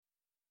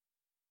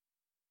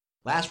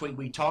Last week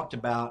we talked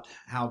about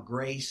how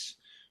grace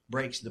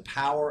breaks the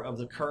power of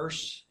the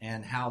curse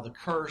and how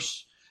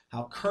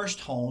how cursed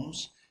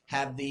homes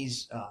have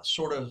these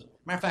matter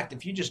of fact,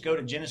 if you just go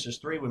to Genesis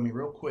 3 with me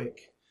real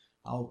quick,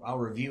 I'll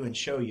review and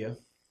show you.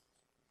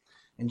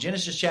 In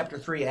Genesis chapter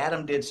 3,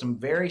 Adam did some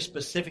very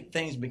specific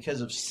things because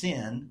of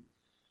sin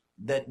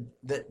that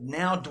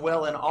now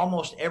dwell in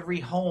almost every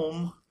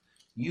home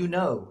you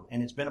know.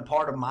 And it's been a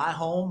part of my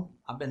home.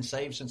 I've been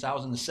saved since I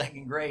was in the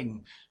second grade,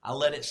 and I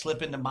let it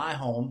slip into my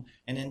home.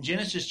 And in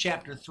Genesis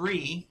chapter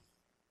 3,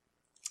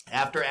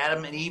 after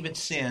Adam and Eve had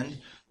sinned,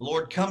 the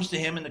Lord comes to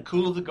him in the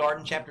cool of the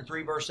garden, chapter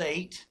 3, verse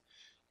 8,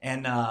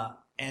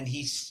 and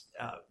he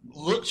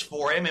looks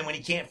for him, and when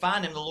he can't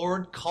find him, the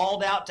Lord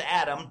called out to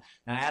Adam.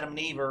 Now, Adam and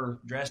Eve are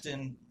dressed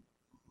in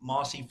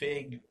mossy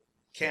fig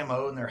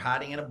camo, and they're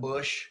hiding in a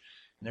bush,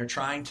 and they're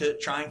trying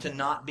to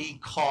not be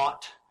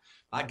caught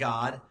by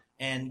God.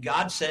 And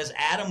God says,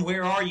 Adam,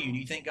 where are you? Do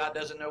you think God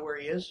doesn't know where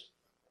he is?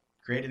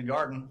 Created the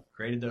garden,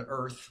 created the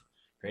earth,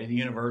 created the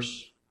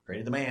universe,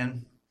 created the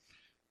man,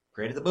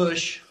 created the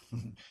bush,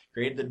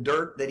 created the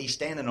dirt that he's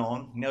standing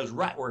on. He knows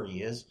right where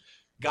he is.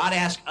 God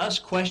asks us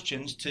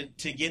questions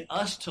to get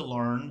us to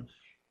learn,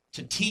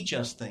 to teach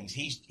us things.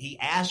 He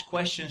asked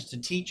questions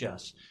to teach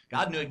us.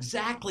 God knew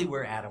exactly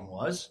where Adam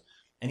was,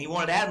 and he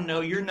wanted Adam to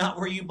know, you're not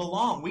where you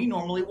belong. We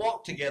normally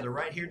walk together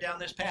right here down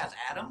this path.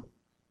 Adam,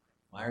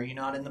 why are you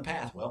not in the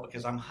path? Well,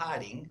 because I'm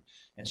hiding.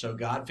 And so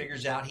God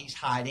figures out he's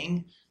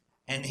hiding.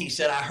 And he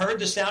said, I heard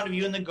the sound of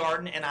you in the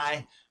garden, and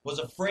I was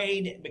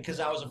afraid because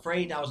I was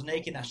afraid I was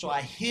naked. So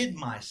I hid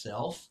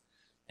myself.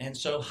 And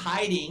so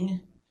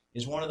hiding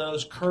is one of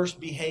those cursed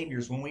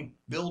behaviors. When we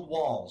build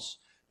walls,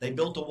 they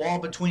built a wall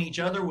between each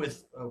other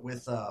with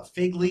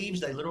fig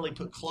leaves. They literally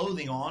put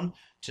clothing on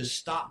to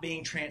stop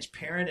being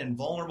transparent and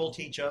vulnerable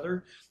to each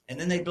other. And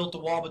then they built a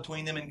wall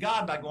between them and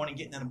God by going and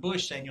getting in a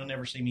bush saying, you'll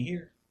never see me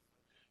here.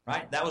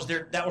 Right? That was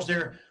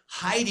their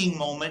hiding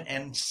moment,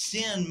 and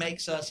sin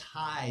makes us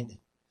hide.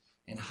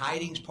 And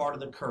hiding's part of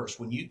the curse.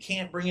 When you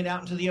can't bring it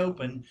out into the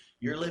open,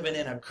 you're living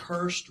in a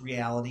cursed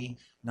reality,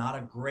 not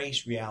a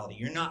grace reality.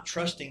 You're not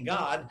trusting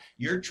God.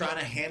 You're trying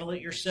to handle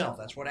it yourself.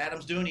 That's what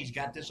Adam's doing. He's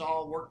got this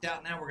all worked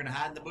out now. We're going to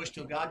hide in the bush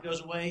till God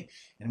goes away,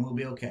 and we'll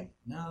be okay.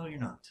 No, you're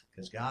not,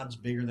 because God's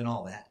bigger than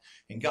all that.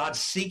 And God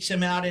seeks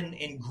him out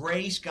in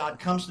grace. God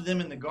comes to them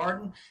in the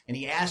garden, and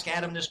he asks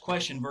Adam this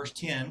question, verse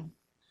 10.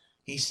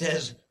 He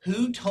says,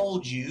 who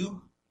told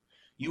you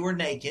you were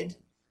naked?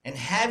 And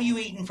have you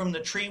eaten from the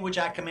tree which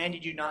I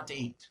commanded you not to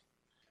eat?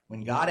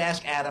 When God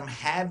asked Adam,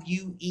 have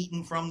you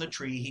eaten from the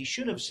tree? He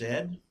should have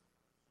said,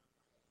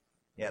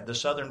 the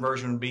Southern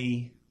version would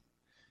be,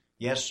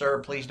 yes, sir,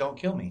 please don't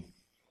kill me.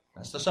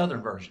 That's the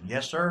Southern version.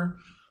 Yes, sir,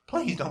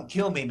 please don't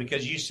kill me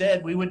because you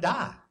said we would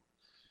die.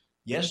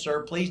 Yes,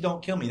 sir, please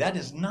don't kill me. That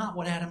is not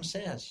what Adam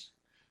says.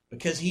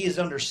 Because he is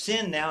under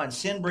sin now, and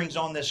sin brings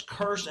on this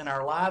curse in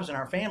our lives and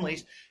our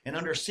families. And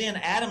under sin,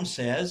 Adam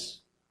says,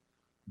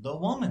 the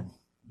woman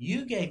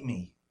you gave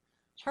me,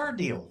 it's her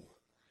deal.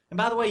 And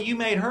by the way, you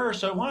made her,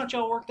 so why don't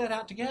y'all work that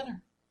out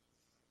together?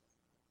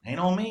 Ain't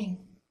on me.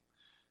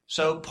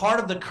 So part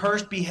of the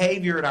cursed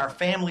behavior in our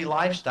family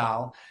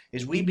lifestyle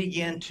is we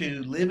begin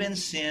to live in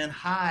sin,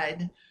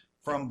 hide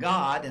from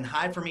God and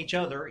hide from each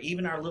other,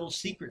 even our little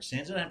secret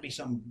sins. It doesn't have to be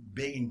something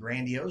big and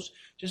grandiose,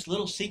 just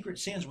little secret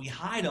sins. We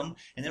hide them,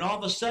 and then all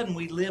of a sudden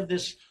we live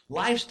this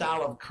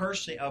lifestyle of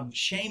cursing, of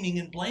shaming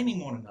and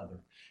blaming one another.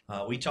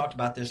 We talked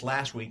about this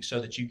last week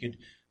so that you could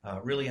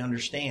really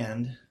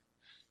understand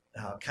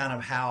kind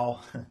of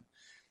how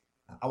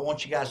I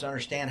want you guys to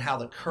understand how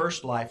the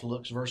cursed life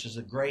looks versus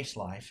the grace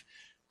life.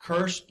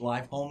 Cursed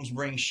life, homes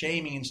bring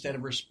shaming instead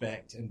of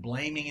respect, and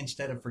blaming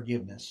instead of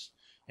forgiveness,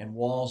 and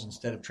walls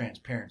instead of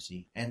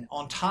transparency. And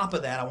on top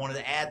of that, I wanted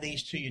to add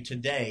these to you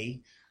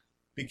today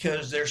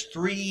because there's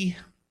three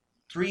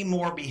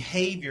more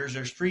behaviors,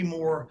 there's three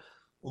more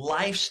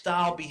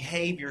lifestyle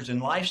behaviors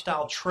and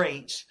lifestyle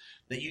traits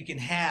that you can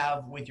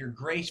have with your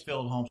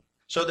grace-filled home.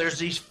 So there's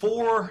these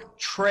four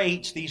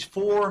traits, these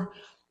four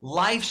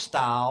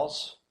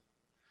lifestyles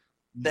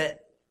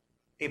that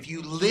if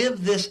you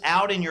live this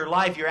out in your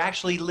life, you're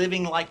actually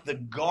living like the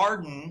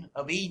Garden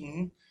of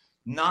Eden,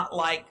 not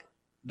like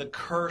the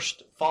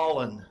cursed,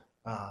 fallen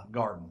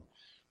garden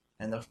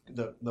and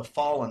the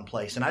fallen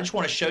place. And I just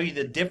want to show you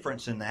the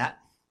difference in that.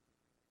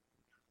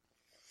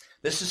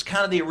 This is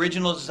kind of the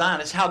original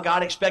design. It's how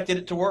God expected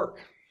it to work.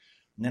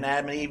 And then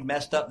Adam and Eve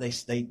messed up.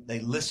 They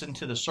listened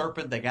to the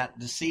serpent. They got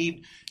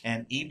deceived,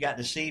 and Eve got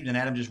deceived, and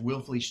Adam just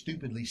willfully,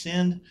 stupidly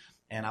sinned.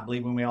 And I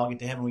believe when we all get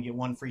to heaven, we get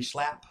one free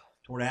slap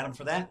toward Adam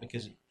for that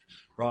because it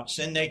brought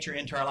sin nature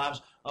into our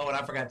lives. Oh, and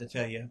I forgot to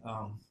tell you,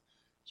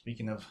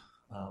 speaking of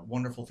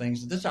wonderful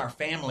things, this is our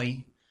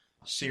family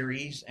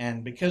series.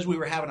 And because we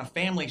were having a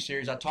family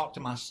series, I talked to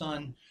my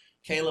son,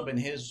 Caleb, and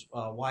his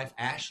wife,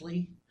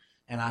 Ashley.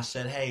 And I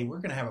said, hey, we're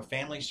going to have a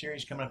family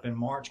series coming up in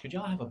March. Could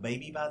y'all have a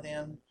baby by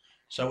then?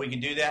 So we can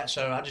do that.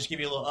 So I'll just give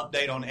you a little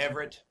update on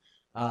Everett.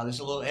 This is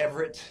a little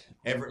Everett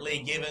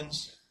Lee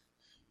Gibbons.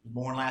 He was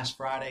born last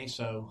Friday,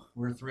 so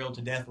we're thrilled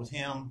to death with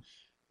him.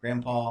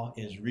 Grandpa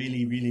is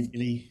really, really,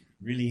 really,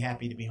 really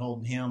happy to be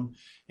holding him.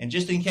 And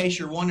just in case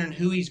you're wondering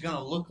who he's going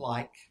to look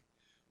like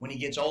when he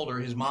gets older,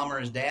 his mom or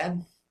his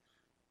dad,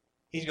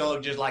 he's going to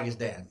look just like his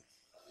dad.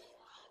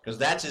 Because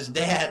that's his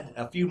dad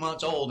a few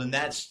months old, and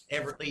that's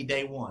Everett Lee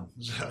day one.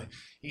 So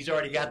he's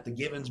already got the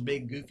Givens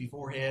big goofy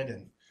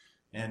forehead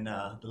and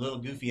the little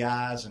goofy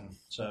eyes. And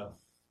so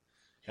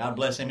God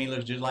bless him. He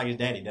looks just like his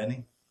daddy, doesn't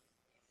he?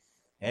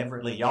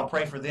 Everett Lee. Y'all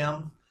pray for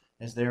them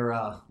as they're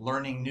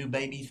learning new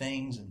baby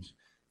things and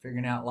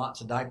figuring out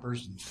lots of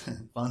diapers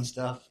and fun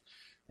stuff,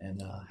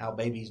 and how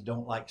babies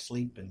don't like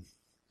sleep and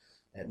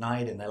at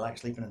night, and they like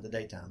sleeping in the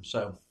daytime.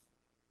 So,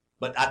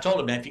 but I told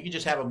him, man, if you could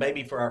just have a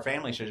baby for our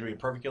family, so it would be a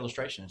perfect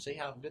illustration. And see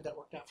how good that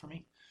worked out for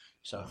me?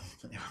 So,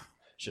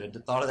 should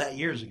have thought of that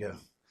years ago.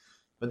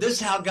 But this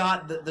is how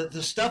God,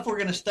 the stuff we're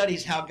going to study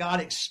is how God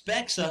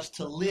expects us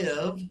to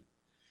live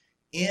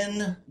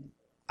in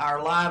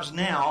our lives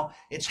now.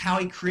 It's how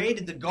he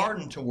created the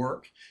garden to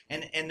work.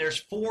 And there's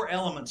 4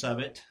 elements of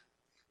it.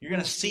 You're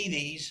going to see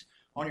these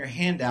on your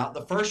handout.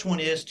 The first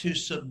one is to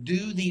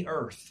subdue the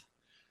earth.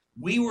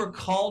 We were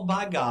called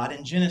by God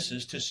in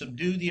Genesis to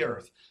subdue the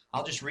earth.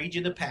 I'll just read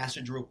you the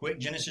passage real quick.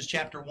 Genesis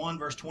chapter 1,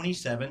 verse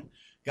 27.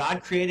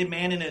 God created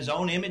man in his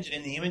own image.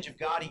 In the image of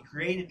God, he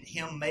created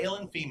him male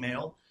and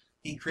female.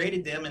 He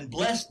created them and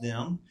blessed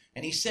them.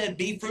 And he said,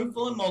 be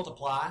fruitful and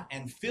multiply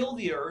and fill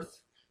the earth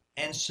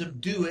and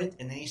subdue it.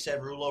 And then he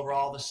said, rule over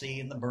all the sea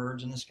and the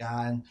birds in the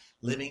sky and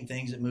living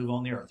things that move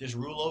on the earth. Just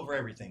rule over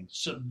everything.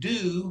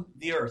 Subdue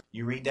the earth.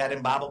 You read that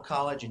in Bible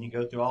college and you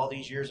go through all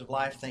these years of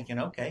life thinking,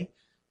 okay,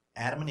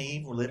 Adam and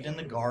Eve were lived in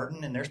the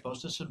garden and they're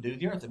supposed to subdue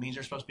the earth. It means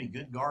they're supposed to be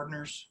good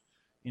gardeners,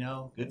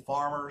 good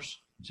farmers,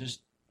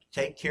 just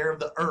take care of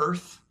the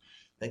earth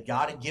that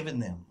God had given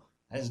them.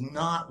 That is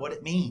not what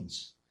it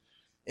means.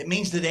 It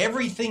means that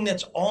everything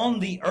that's on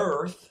the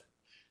earth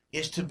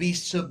is to be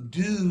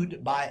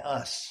subdued by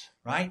us,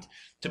 right?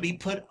 To be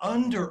put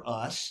under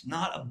us,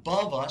 not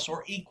above us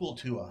or equal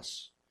to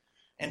us.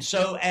 And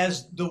so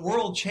as the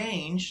world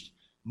changed,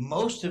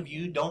 most of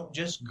you don't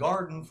just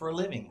garden for a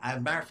living. As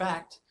a matter of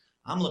fact,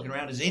 I'm looking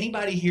around. Is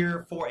anybody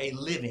here for a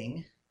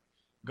living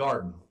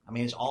garden? I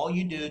mean, it's all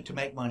you do to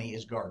make money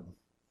is garden.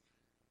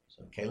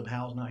 So Caleb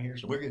Howell's not here,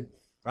 so we're good,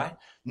 right?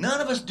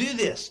 None of us do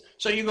this.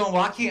 So you're going,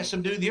 well, I can't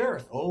subdue the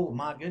earth. Oh,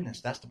 my goodness,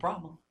 that's the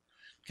problem.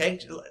 Okay,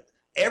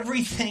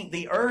 everything,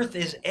 the earth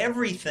is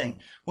everything.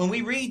 When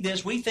we read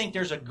this, we think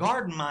there's a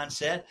garden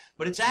mindset,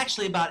 but it's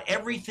actually about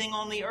everything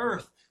on the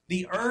earth.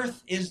 The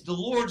earth is the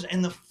Lord's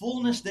and the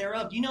fullness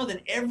thereof. You know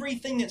that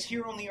everything that's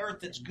here on the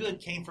earth that's good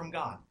came from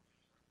God.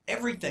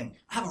 Everything.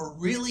 I have a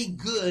really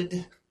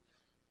good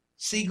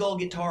Seagull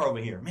guitar over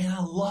here. Man,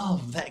 I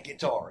love that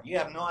guitar. You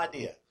have no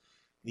idea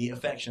the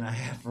affection I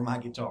have for my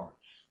guitar,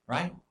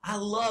 right? I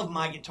love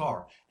my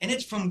guitar, and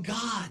it's from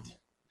God.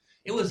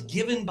 It was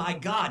given by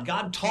God.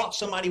 God taught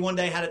somebody one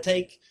day how to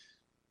take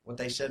what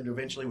they said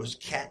eventually was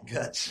cat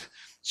guts,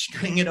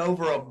 string it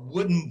over a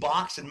wooden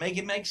box and make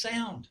it make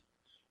sound,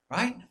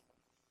 right?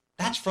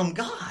 That's from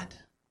God.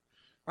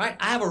 Right?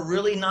 I have a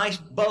really nice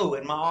bow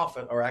in my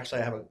office, or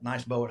actually I have a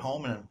nice bow at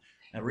home and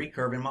a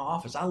recurve in my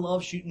office. I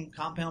love shooting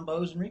compound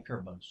bows and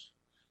recurve bows.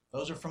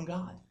 Those are from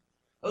God.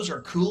 Those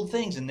are cool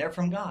things, and they're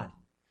from God.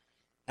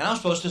 And I'm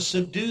supposed to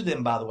subdue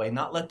them, by the way,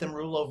 not let them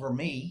rule over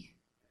me,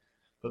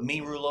 but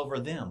me rule over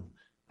them.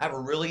 I have a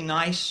really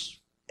nice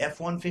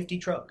F-150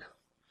 truck,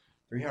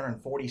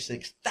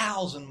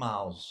 346,000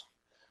 miles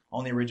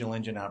on the original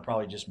engine. I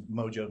probably just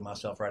mojoed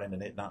myself right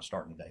into it not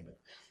starting today, but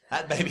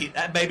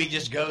that baby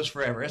just goes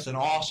forever. It's an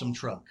awesome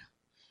truck,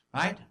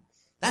 right?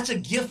 That's a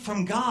gift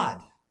from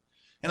God.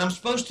 And I'm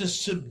supposed to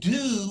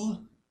subdue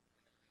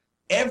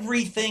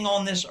everything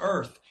on this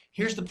earth.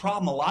 Here's the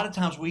problem. A lot of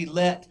times we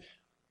let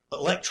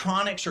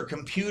electronics or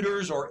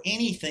computers or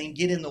anything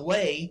get in the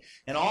way,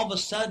 and all of a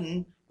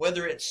sudden,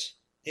 whether it's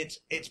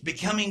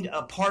becoming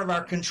a part of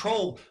our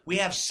control, we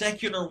have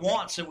secular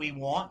wants that we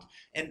want,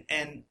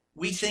 and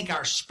we think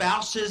our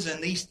spouses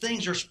and these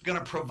things are going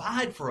to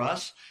provide for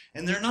us,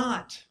 and they're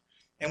not.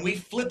 And we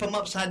flip them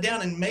upside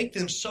down and make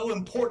them so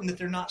important that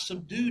they're not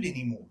subdued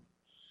anymore.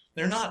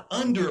 They're not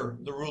under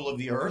the rule of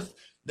the earth.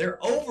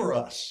 They're over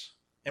us.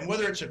 And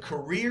whether it's a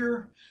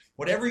career,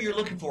 whatever you're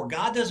looking for,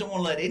 God doesn't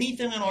want to let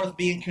anything on earth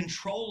be in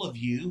control of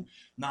you.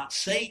 Not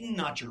Satan,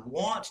 not your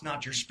wants,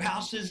 not your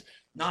spouses,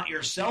 not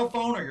your cell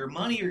phone or your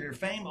money or your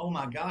fame. Oh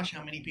my gosh,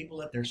 how many people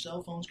let their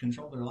cell phones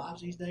control their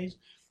lives these days,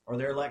 or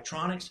their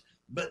electronics?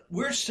 But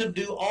we're to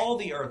subdue all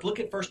the earth.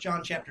 Look at 1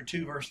 John chapter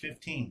 2, verse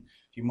 15.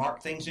 If you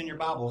mark things in your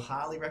Bible,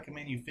 highly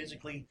recommend you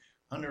physically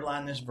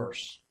underline this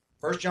verse.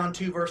 1 John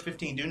 2, verse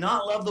 15. Do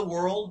not love the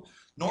world,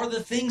 nor the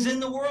things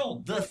in the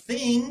world. The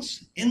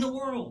things in the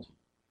world.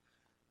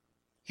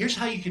 Here's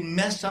how you can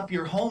mess up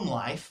your home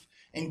life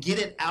and get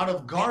it out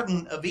of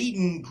Garden of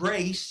Eden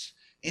grace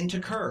into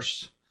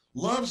curse.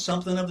 Love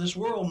something of this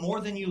world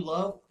more than you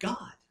love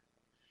God.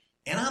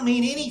 And I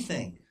mean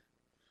anything.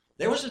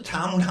 There was a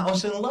time when I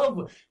was in love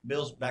with,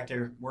 Bill's back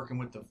there working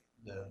with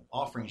the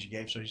offerings you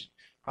gave, so he's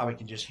probably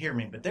can just hear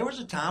me. But there was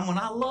a time when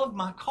I loved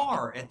my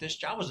car at this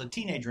church. I was a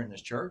teenager in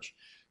this church,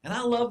 and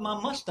I loved my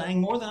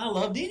Mustang more than I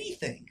loved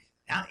anything.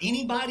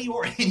 anybody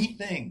or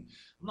anything.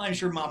 I'm not even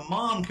sure my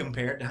mom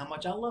compared to how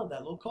much I love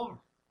that little car.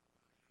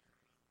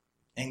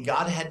 And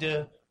God had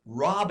to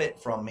rob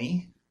it from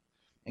me.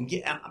 And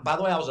by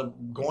the way, I was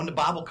going to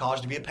Bible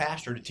college to be a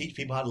pastor, to teach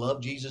people how to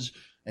love Jesus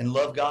and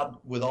love God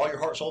with all your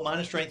heart, soul, mind,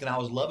 and strength. And I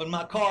was loving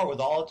my car with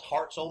all its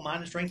heart, soul, mind,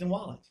 and strength and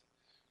wallet.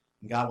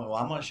 And God went, well,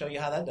 I'm going to show you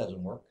how that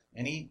doesn't work.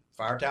 And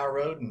Fire Tower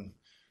Road and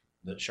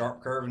the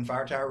sharp curve in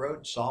Fire Tower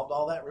Road solved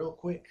all that real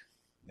quick.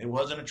 It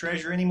wasn't a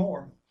treasure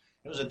anymore.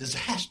 It was a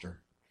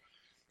disaster.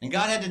 And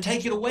God had to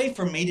take it away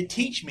from me to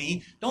teach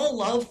me, don't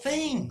love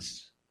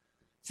things.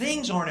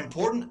 Things aren't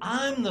important.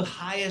 I'm the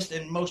highest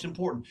and most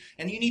important.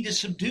 And you need to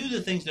subdue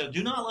the things that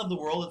do not love the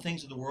world, the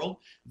things of the world.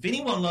 If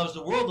anyone loves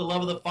the world, the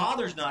love of the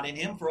Father is not in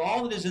him. For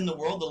all that is in the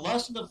world, the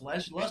lust of the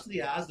flesh, the lust of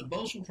the eyes, the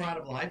boastful pride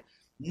of life,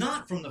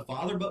 not from the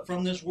Father, but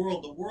from this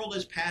world. The world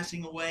is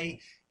passing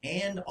away,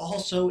 and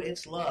also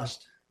its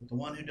lust. But the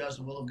one who does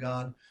the will of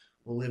God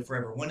will live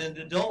forever. When an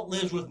adult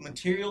lives with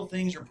material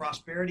things or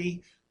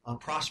prosperity, a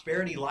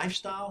prosperity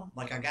lifestyle,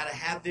 like I got to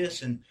have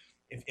this, and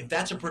if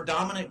that's a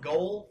predominant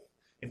goal,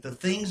 if the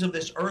things of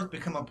this earth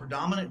become a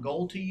predominant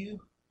goal to you,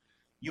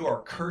 you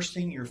are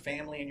cursing your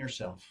family and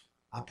yourself.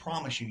 I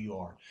promise you, you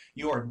are.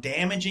 You are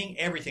damaging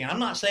everything. I'm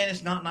not saying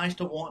it's not nice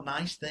to want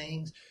nice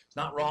things. It's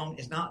not wrong.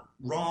 It's not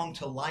wrong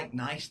to like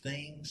nice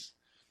things.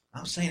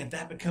 I'm saying if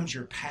that becomes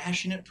your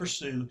passionate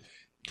pursuit,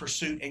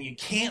 and you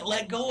can't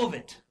let go of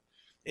it,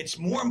 it's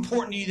more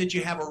important to you that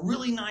you have a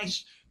really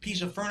nice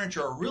piece of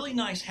furniture, a really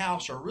nice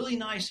house, or a really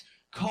nice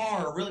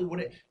car, or really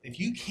what. If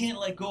you can't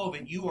let go of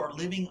it, you are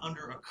living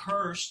under a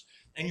curse.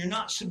 And you're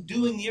not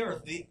subduing the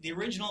earth. The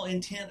original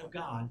intent of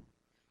God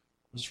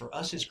was for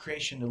us as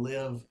creation to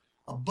live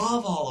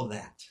above all of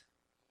that.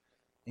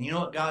 And you know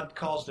what God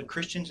calls the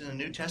Christians in the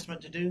New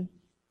Testament to do?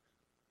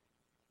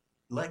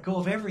 Let go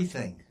of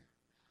everything.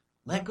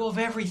 Let go of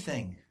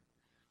everything.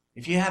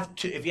 If you have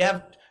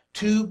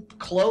two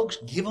cloaks,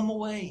 give them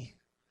away.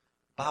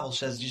 The Bible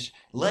says just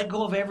let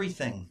go of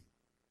everything.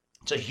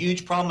 It's a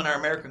huge problem in our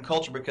American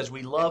culture because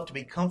we love to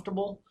be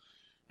comfortable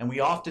and we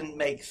often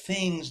make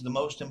things the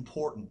most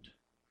important.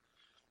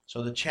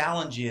 So the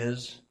challenge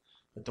is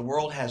that the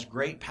world has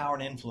great power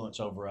and influence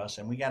over us,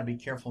 and we got to be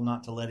careful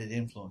not to let it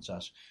influence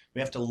us.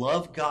 We have to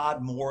love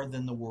God more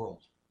than the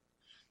world.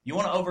 You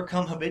want to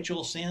overcome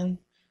habitual sin?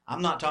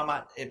 I'm not talking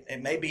about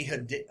it may be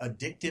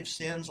addictive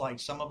sins like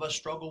some of us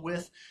struggle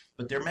with,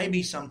 but there may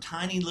be some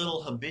tiny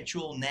little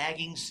habitual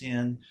nagging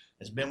sin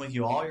that's been with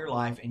you all your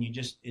life, and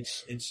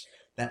it's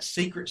that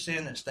secret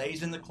sin that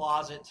stays in the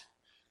closet,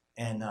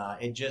 and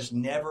it just you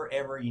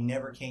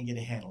never can get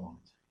a handle on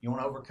it. You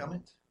want to overcome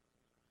it?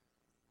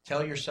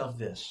 Tell yourself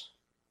this.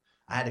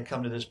 I had to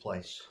come to this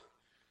place.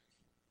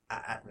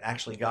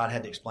 Actually, God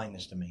had to explain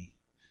this to me.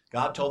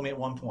 God told me at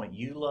one point,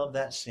 you love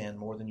that sin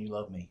more than you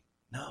love me.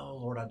 No,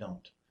 Lord, I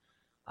don't.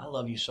 I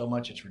love you so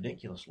much it's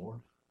ridiculous, Lord.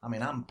 I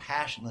mean, I'm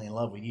passionately in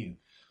love with you.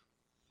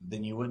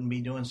 Then you wouldn't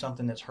be doing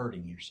something that's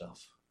hurting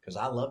yourself because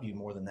I love you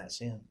more than that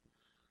sin.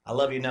 I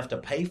love you enough to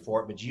pay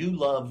for it, but you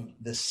love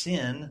the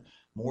sin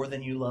more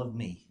than you love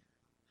me.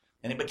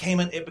 And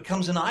it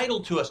becomes an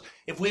idol to us.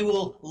 If we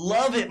will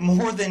love it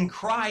more than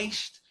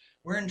Christ,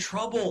 we're in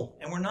trouble,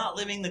 and we're not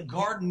living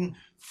the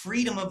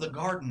freedom of the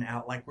garden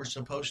out like we're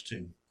supposed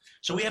to.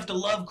 So we have to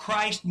love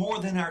Christ more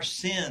than our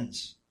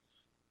sins.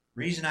 The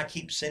reason I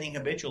keep sinning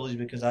habitually is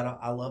because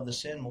I love the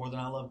sin more than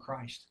I love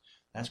Christ.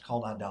 That's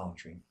called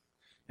idolatry.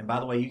 And by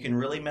the way, you can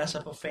really mess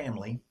up a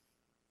family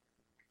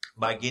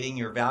by getting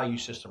your value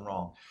system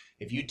wrong.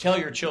 If you tell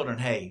your children,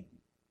 hey,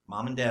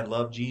 mom and dad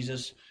love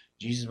Jesus,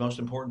 Jesus is the most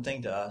important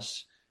thing to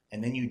us,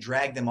 and then you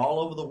drag them all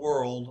over the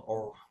world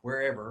or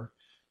wherever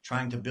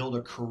trying to build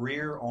a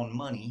career on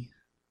money,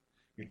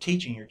 you're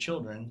teaching your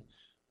children,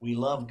 we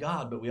love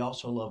God, but we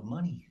also love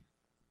money.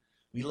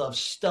 We love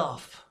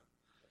stuff,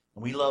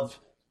 and we love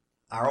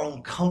our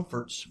own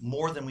comforts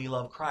more than we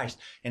love Christ.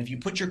 And if you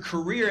put your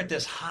career at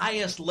this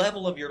highest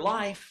level of your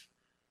life,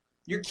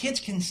 your kids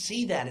can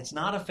see that. It's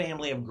not a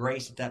family of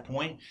grace at that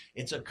point.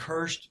 It's a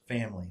cursed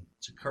family.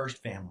 It's a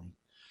cursed family.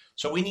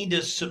 So we need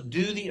to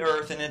subdue the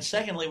earth. And then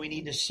secondly, we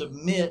need to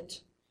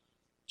submit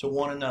to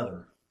one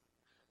another.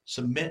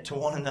 Submit to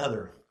one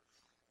another.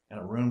 Got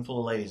a room full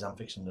of ladies. I'm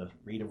fixing to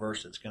read a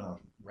verse that's going to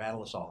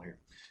rattle us all here.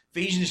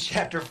 Ephesians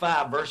chapter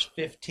 5, verse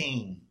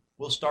 15.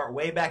 We'll start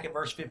way back at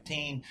verse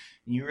 15.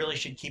 And you really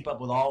should keep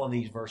up with all of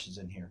these verses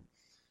in here.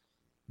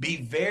 Be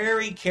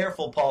very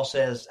careful, Paul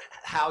says,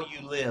 how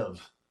you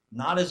live.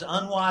 Not as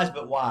unwise,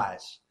 but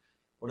wise.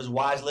 What does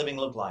wise living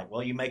look like?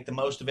 Well, you make the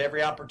most of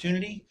every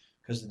opportunity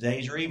because the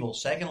days are evil.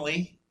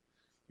 Secondly,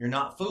 you're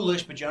not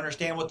foolish, but you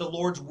understand what the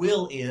Lord's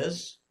will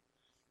is.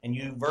 And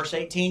you, verse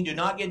 18, do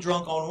not get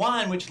drunk on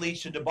wine, which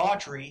leads to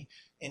debauchery.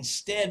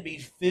 Instead, be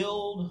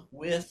filled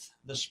with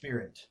the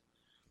Spirit.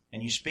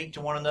 And you speak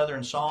to one another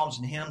in psalms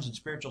and hymns and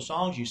spiritual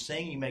songs. You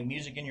sing, you make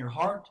music in your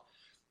heart,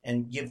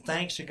 and give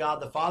thanks to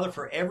God the Father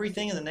for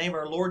everything in the name of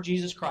our Lord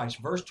Jesus Christ.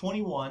 Verse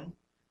 21,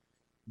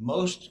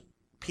 most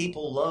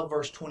people love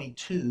verse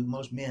 22.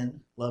 Most men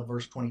love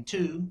verse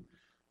 22.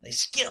 They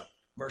skip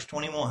verse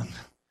 21.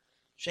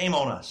 Shame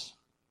on us.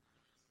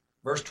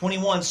 Verse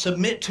 21,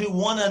 submit to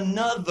one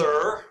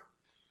another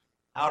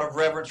out of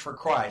reverence for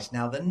Christ.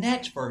 Now the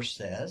next verse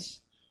says,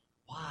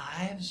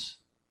 wives,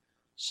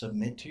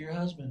 submit to your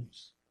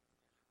husbands.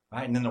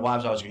 Right? And then the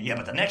wives always go, yeah,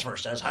 but the next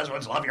verse says,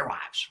 husbands, love your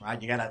wives.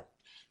 Right? You got to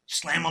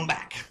slam them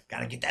back. Got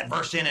to get that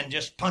verse in and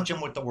just punch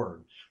them with the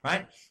word.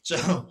 Right?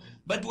 So,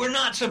 but we're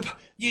not,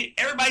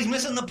 everybody's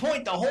missing the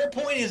point. The whole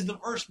point is the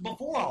verse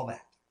before all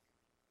that.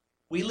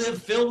 We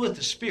live filled with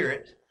the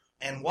Spirit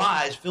and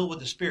wise filled with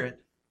the Spirit.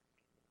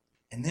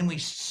 And then we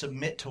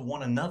submit to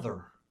one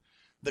another.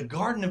 The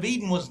Garden of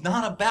Eden was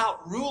not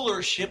about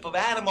rulership of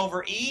Adam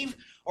over Eve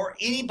or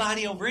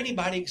anybody over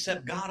anybody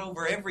except God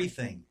over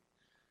everything.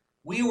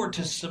 We were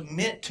to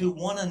submit to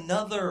one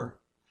another.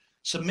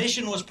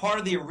 Submission was part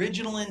of the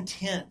original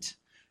intent.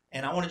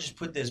 And I want to just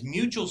put this.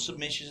 Mutual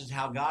submission is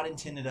how God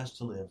intended us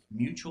to live.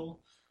 Mutual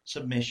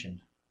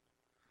submission.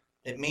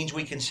 It means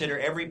we consider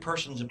every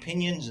person's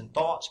opinions and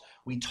thoughts.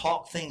 We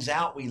talk things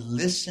out. We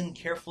listen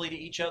carefully to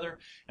each other.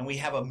 And we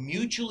have a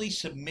mutually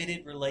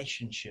submitted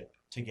relationship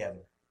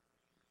together.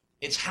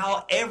 It's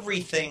how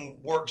everything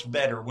works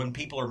better when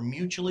people are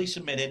mutually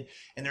submitted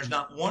and there's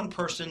not one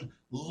person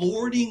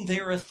lording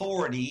their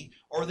authority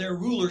or their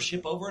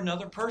rulership over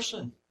another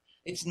person.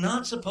 It's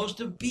not supposed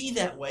to be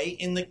that way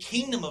in the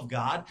kingdom of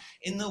God,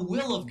 in the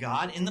will of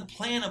God, in the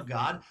plan of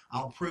God.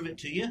 I'll prove it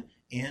to you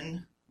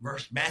in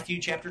Matthew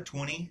chapter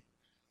 20.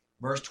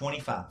 Verse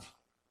 25.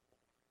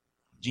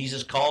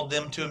 Jesus called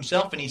them to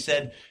himself and he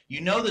said, you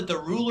know that the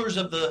rulers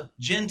of the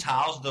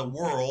Gentiles, the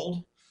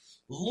world,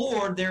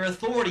 lord their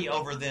authority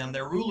over them.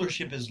 Their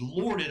rulership is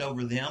lorded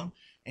over them,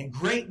 and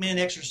great men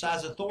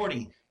exercise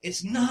authority.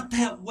 It's not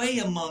that way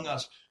among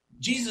us.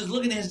 Jesus is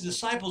looking at his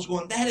disciples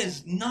going, that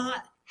is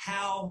not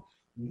how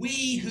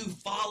we who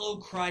follow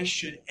Christ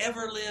should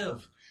ever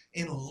live,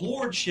 in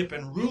lordship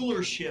and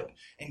rulership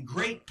and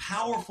great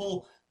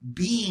powerful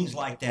beings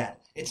like that.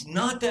 It's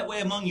not that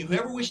way among you.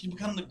 Whoever wishes to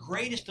become the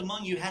greatest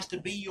among you has to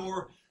be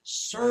your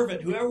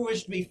servant. Whoever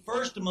wishes to be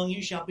first among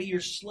you shall be your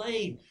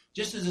slave.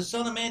 Just as the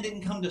Son of Man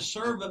didn't come to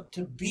serve, but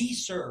to be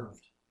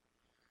served.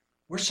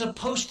 We're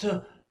supposed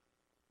to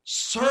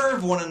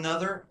serve one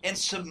another and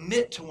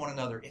submit to one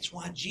another. It's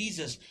why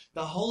Jesus,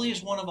 the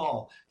holiest one of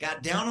all,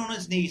 got down on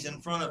his knees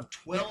in front of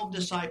 12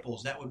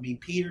 disciples. That would be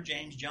Peter,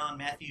 James, John,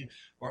 Matthew,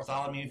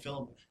 Bartholomew,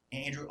 Philip,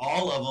 Andrew,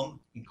 all of them,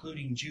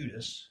 including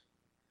Judas,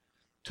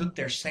 took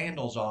their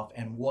sandals off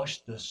and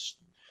washed the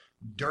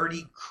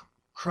dirty,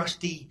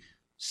 crusty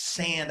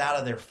sand out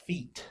of their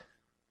feet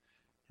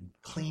and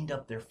cleaned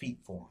up their feet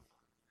for them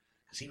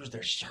because he was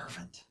their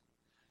servant.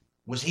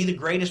 Was he the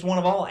greatest one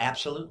of all?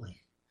 Absolutely.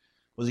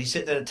 Was he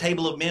sitting at a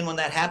table of men when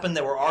that happened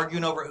that were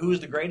arguing over who was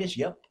the greatest?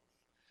 Yep.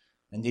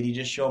 And did he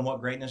just show them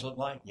what greatness looked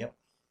like? Yep.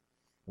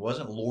 It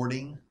wasn't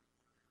lording. It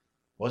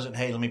wasn't,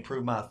 hey, let me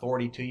prove my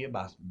authority to you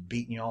by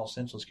beating you all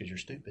senseless because you're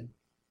stupid.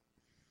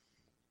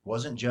 It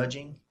wasn't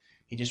judging.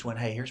 He just went,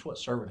 hey, here's what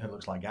servanthood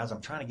looks like. Guys,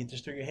 I'm trying to get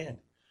this through your head.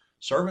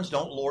 Servants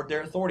don't lord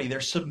their authority. They're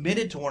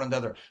submitted to one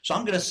another. So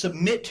I'm going to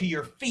submit to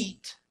your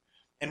feet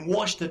and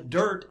wash the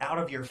dirt out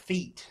of your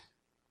feet.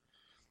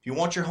 If you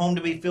want your home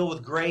to be filled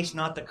with grace,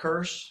 not the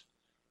curse,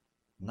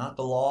 not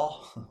the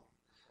law.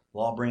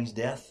 Law brings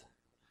death.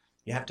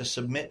 You have to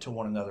submit to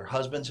one another.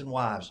 Husbands and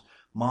wives,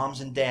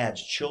 moms and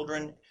dads,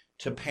 children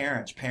to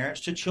parents,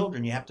 parents to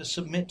children. You have to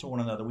submit to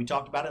one another. We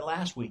talked about it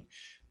last week.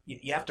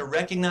 You have to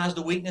recognize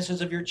the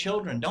weaknesses of your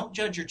children. Don't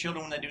judge your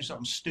children when they do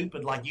something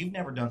stupid like you've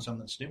never done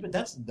something stupid.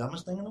 That's the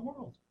dumbest thing in the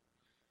world.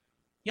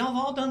 Y'all have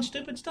all done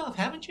stupid stuff,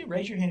 haven't you?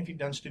 Raise your hand if you've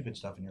done stupid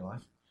stuff in your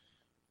life.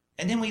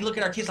 And then we look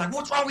at our kids like,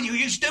 what's wrong with you?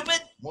 You stupid?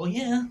 Well,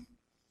 yeah.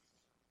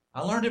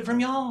 I learned it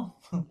from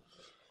y'all.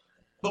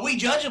 But we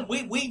judge them.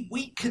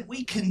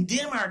 We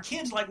condemn our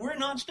kids like we're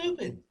not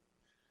stupid.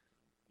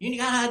 You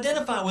got to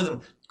identify with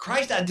them.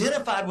 Christ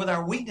identified with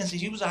our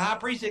weaknesses. He was a high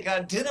priest that could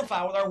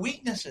identify with our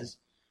weaknesses.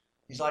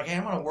 He's like, hey,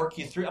 I'm going to work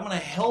you through. I'm going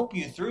to help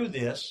you through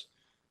this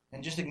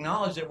and just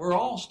acknowledge that we're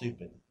all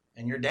stupid.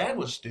 And your dad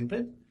was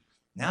stupid.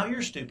 Now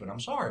you're stupid.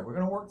 I'm sorry. We're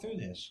going to work through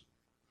this.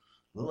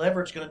 Little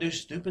Everett's going to do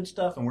stupid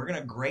stuff, and we're going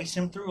to grace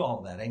him through all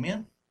of that.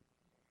 Amen?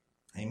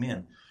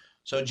 Amen.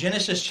 So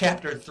Genesis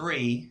chapter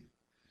 3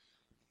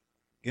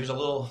 gives a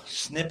little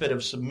snippet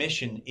of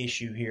submission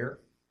issue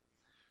here.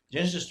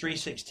 Genesis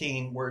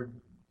 3:16, where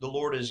the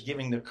Lord is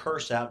giving the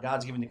curse out.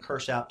 God's giving the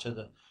curse out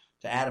to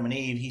Adam and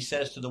Eve. He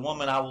says to the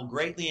woman, I will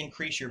greatly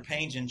increase your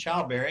pains in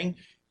childbearing.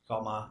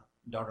 Call my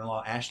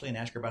daughter-in-law Ashley and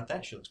ask her about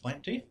that. She'll explain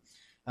it to you.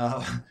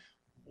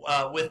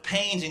 With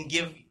pains in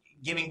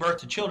giving birth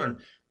to children.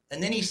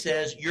 And then he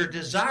says, your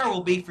desire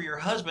will be for your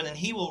husband and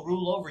he will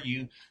rule over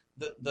you.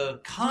 The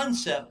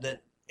concept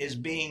that is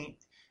being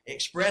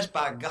expressed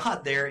by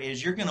God there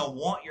is you're going to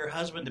want your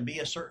husband to be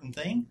a certain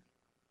thing.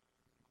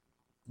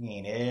 You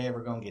ain't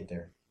ever going to get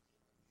there.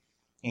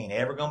 You ain't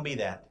ever going to be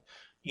that.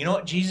 You know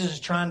what Jesus is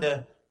trying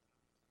to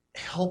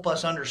help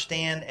us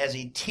understand as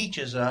he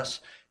teaches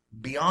us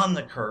beyond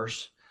the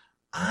curse?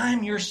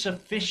 I'm your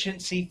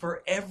sufficiency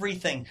for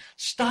everything.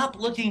 Stop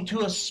looking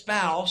to a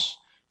spouse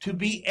to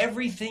be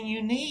everything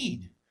you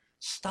need.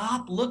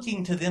 Stop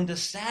looking to them to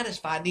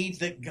satisfy needs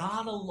that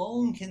God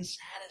alone can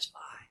satisfy.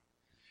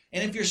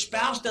 And if your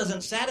spouse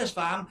doesn't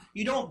satisfy them,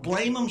 you don't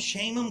blame them,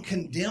 shame them,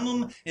 condemn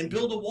them, and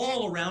build a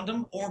wall around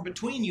them or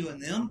between you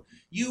and them.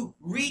 You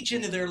reach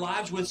into their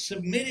lives with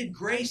submitted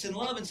grace and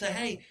love and say,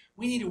 hey,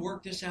 we need to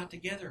work this out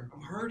together.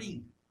 I'm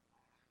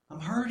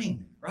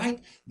hurting,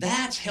 right?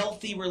 That's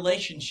healthy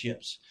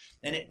relationships.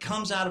 And it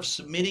comes out of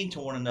submitting to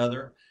one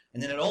another,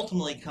 and then it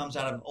ultimately comes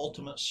out of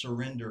ultimate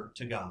surrender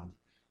to God.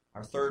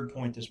 Our third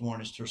point this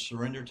morning is to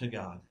surrender to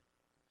God.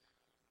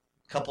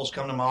 Couples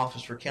come to my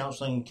office for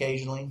counseling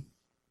occasionally,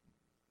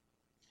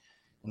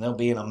 and they'll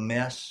be in a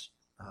mess,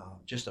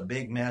 just a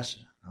big mess.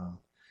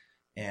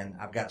 And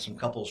I've got some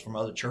couples from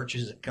other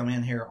churches that come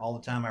in here all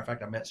the time. Matter of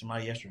fact, I met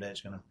somebody yesterday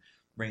that's going to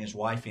bring his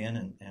wife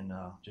in, and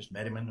just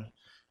met him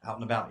out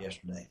and about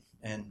yesterday.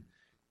 And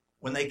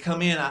when they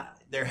come in,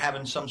 they're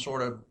having some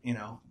sort of,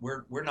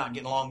 we're not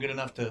getting along good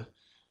enough to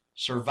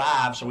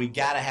survive, so we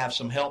got to have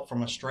some help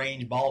from a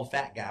strange, bald,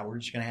 fat guy. We're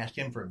just going to ask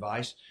him for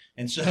advice.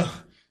 And so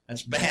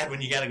that's bad when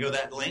you got to go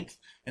that length.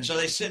 And so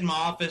they sit in my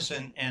office,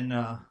 and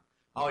I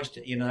always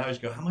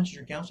go, how much is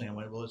your counseling? I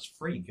went, well, it's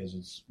free because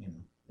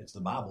it's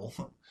the Bible,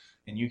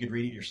 and you could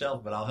read it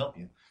yourself, but I'll help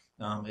you.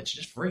 It's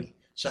just free.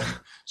 So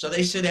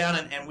they sit down,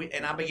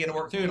 and I begin to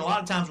work through. And a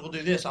lot of times we'll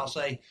do this. I'll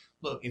say,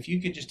 look, if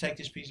you could just take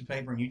this piece of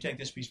paper and you take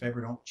this piece of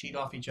paper, don't cheat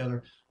off each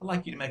other. I'd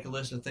like you to make a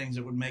list of things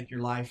that would make your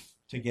life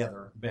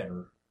together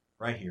better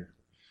right here.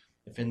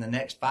 If in the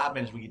next 5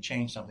 minutes we could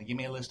change something, give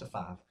me a list of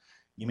 5.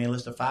 Give me a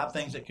list of 5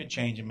 things that could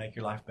change and make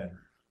your life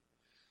better.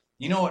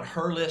 You know what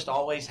her list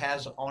always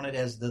has on it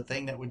as the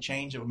thing that would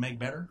change, that would make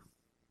better?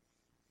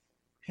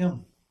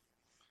 Him.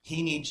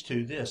 He needs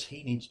to this.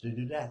 He needs to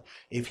do that.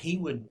 If he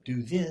would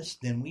do this,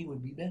 then we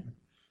would be better.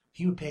 If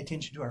he would pay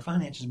attention to our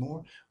finances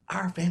more,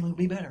 our family would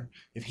be better.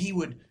 If he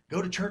would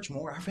go to church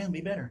more, our family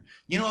would be better.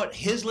 You know what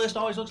his list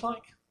always looks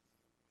like?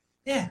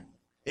 Yeah.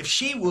 If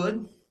she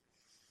would,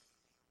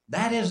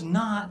 that is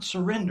not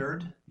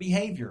surrendered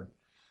behavior.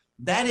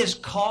 That is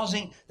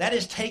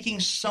taking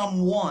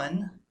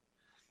someone,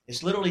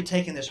 it's literally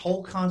taking this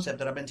whole concept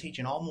that I've been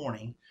teaching all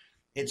morning.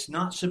 It's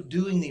not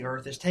subduing the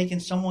earth. It's taking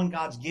someone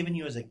God's given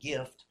you as a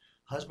gift,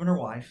 husband or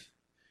wife,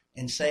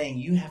 and saying,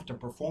 you have to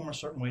perform a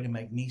certain way to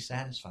make me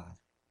satisfied.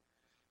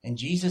 And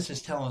Jesus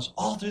is telling us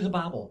all through the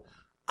Bible,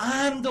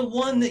 I'm the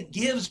one that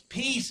gives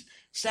peace,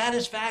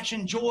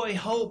 satisfaction, joy,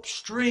 hope,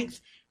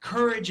 strength,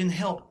 courage, and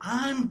help.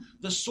 I'm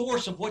the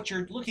source of what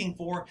you're looking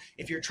for.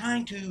 If you're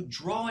trying to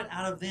draw it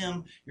out of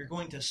them, you're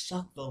going to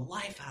suck the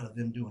life out of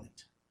them doing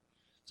it.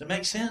 Does it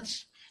make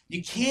sense?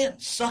 You can't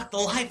suck the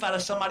life out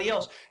of somebody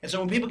else. And so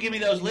when people give me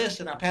those lists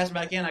and I pass them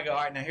back in, I go,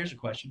 all right, now here's a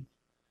question.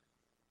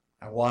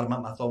 I wad them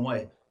up, I throw them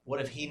away. What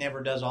if he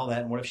never does all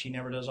that, and what if she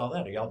never does all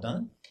that? Are y'all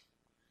done?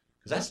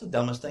 Because that's the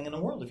dumbest thing in the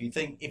world. If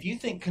you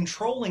think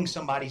controlling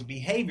somebody's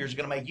behavior is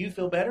going to make you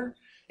feel better,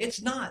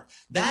 it's not.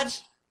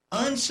 That's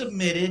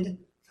unsubmitted,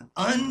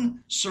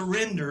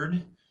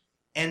 unsurrendered,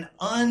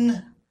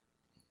 and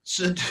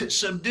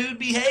subdued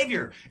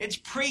behavior. It's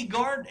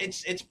pre-garden.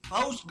 It's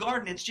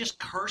post-garden. It's just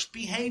cursed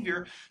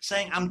behavior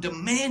saying, I'm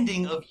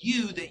demanding of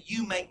you that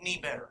you make me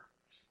better.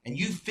 And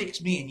you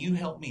fix me and you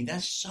help me.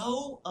 That's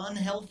so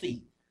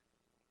unhealthy.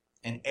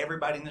 And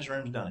everybody in this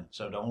room's done it.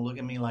 So don't look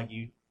at me like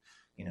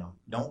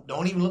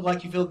don't even look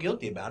like you feel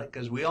guilty about it,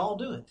 because we all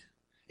do it.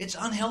 It's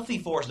unhealthy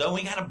for us, though.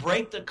 We got to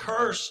break the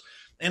curse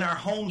in our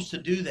homes to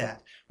do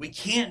that. We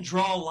can't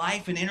draw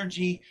life and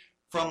energy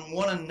from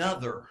one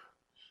another.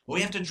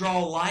 We have to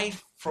draw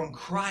life from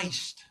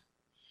Christ.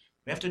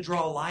 We have to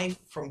draw life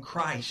from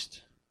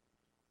Christ.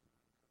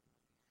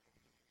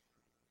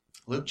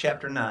 Luke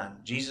chapter 9,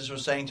 Jesus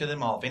was saying to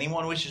them all, if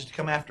anyone wishes to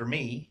come after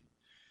me,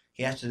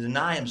 he has to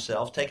deny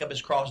himself, take up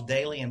his cross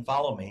daily, and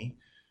follow me.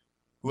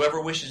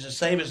 Whoever wishes to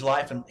save his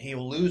life, and he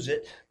will lose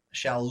it,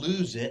 shall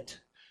lose it.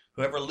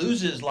 Whoever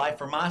loses his life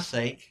for my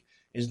sake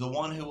is the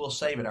one who will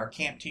save it. Our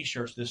camp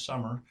t-shirts this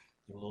summer,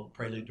 a little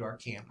prelude to our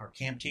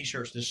camp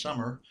t-shirts this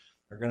summer,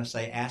 are going to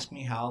say, ask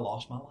me how I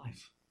lost my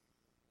life.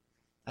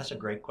 That's a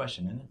great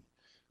question, isn't it?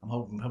 I'm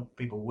hoping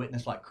people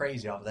witness like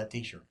crazy off of that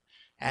t-shirt.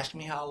 Ask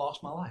me how I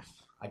lost my life.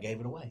 I gave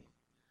it away.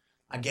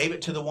 I gave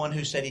it to the one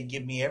who said he'd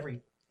give me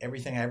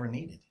everything I ever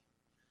needed.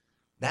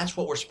 That's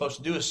what we're supposed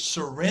to do, is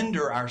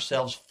surrender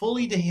ourselves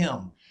fully to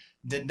him.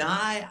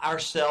 Deny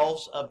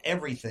ourselves of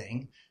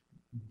everything.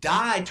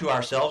 Die to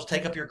ourselves.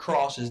 Take up your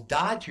crosses.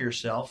 Die to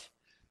yourself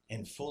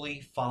and fully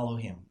follow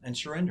him. And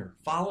surrender.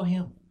 Follow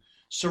him.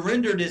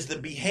 Surrendered is the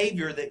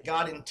behavior that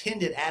God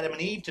intended Adam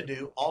and Eve to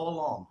do all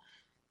along.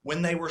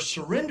 When they were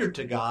surrendered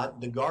to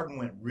God, the garden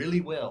went really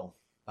well,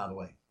 by the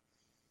way.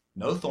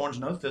 No thorns,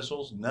 no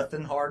thistles,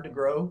 nothing hard to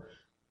grow.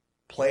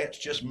 Plants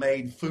just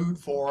made food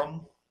for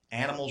them.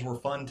 Animals were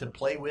fun to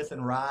play with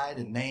and ride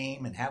and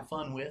name and have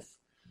fun with.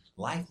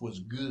 Life was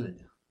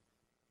good.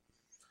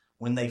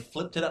 When they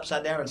flipped it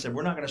upside down and said,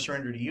 we're not going to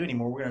surrender to you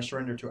anymore, we're going to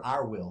surrender to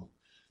our will.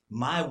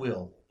 My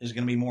will is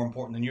going to be more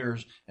important than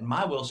yours, and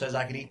my will says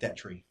I can eat that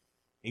tree.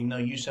 Even though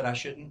you said I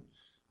shouldn't,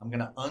 I'm going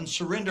to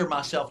unsurrender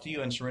myself to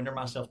you and surrender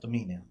myself to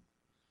me now.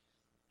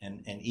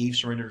 And Eve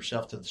surrendered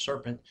herself to the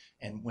serpent.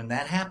 And when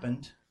that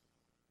happened,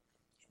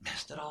 it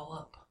messed it all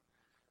up.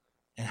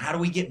 And how do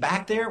we get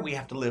back there? We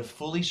have to live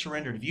fully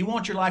surrendered. If you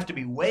want your life to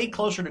be way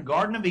closer to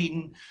Garden of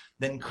Eden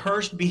than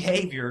cursed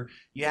behavior,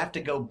 you have to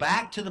go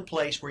back to the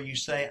place where you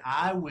say,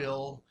 I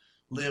will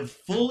live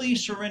fully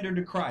surrendered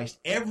to Christ.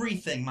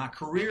 Everything, my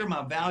career,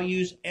 my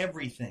values,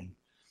 everything.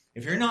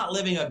 If you're not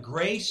living a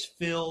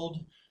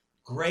grace-filled,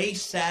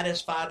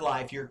 grace-satisfied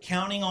life, you're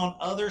counting on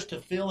others to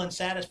fill and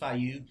satisfy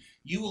you,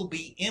 you will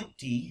be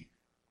empty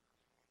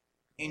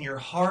in your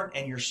heart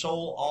and your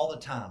soul all the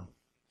time.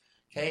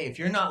 Okay, if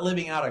you're not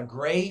living out a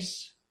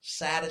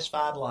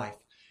grace-satisfied life,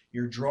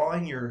 you're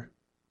drawing your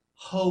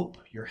hope,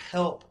 your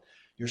help,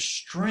 your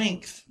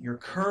strength, your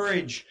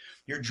courage,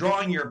 you're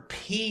drawing your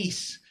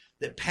peace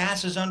that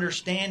passes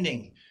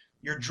understanding.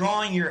 You're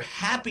drawing your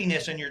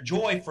happiness and your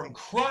joy from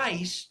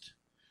Christ,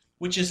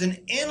 which is an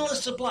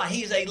endless supply.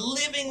 He is a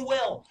living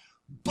well,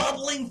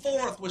 bubbling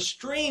forth with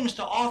streams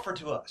to offer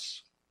to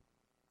us.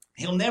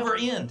 He'll never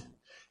end.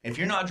 If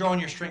you're not drawing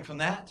your strength from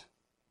that,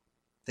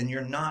 then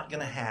you're not going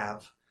to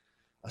have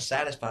a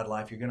satisfied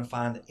life. You're going to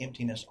find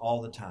emptiness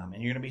all the time,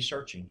 and you're going to be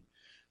searching.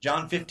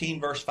 John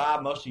 15, verse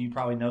 5, most of you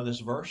probably know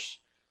this verse.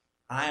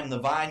 I am the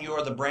vine, you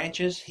are the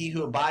branches. He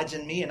who abides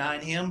in me and I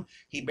in him,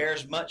 he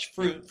bears much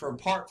fruit. For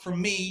apart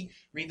from me,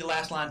 read the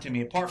last line to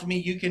me, apart from me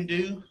you can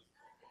do.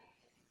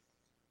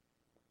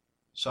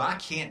 So I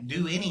can't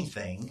do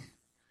anything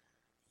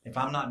if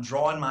I'm not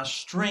drawing my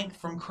strength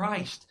from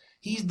Christ.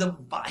 He's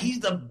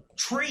the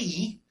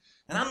tree,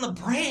 and I'm the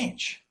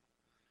branch,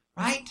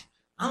 right?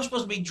 I'm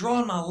supposed to be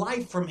drawing my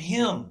life from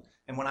him.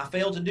 And when I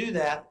fail to do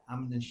that,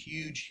 I'm in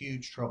huge,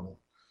 huge trouble.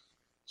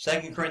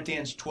 2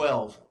 Corinthians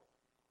 12.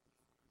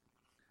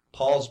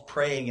 Paul's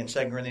praying in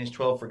 2 Corinthians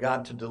 12 for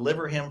God to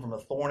deliver him from a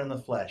thorn in the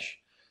flesh.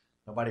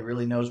 Nobody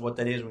really knows what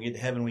that is. When we get to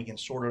heaven, we can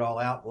sort it all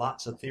out.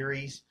 Lots of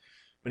theories.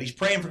 But he's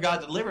praying for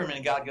God to deliver him,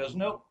 and God goes,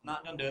 nope,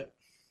 not going to do it.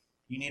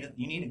 You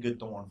need a good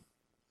thorn.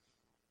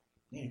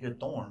 You need a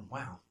good thorn.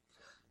 Wow.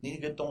 You need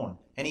a good thorn.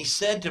 And he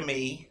said to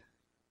me,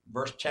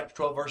 chapter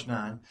 12, verse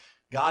 9,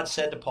 God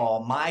said to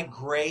Paul, my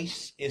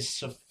grace is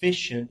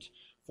sufficient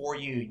for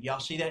you. Y'all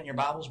see that in your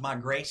Bibles? My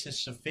grace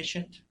is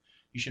sufficient.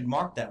 You should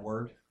mark that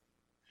word.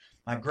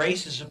 My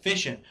grace is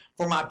sufficient.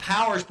 For my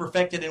power is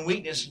perfected in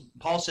weakness.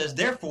 Paul says,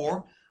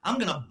 therefore, I'm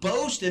going to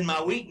boast in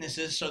my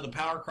weaknesses so the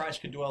power of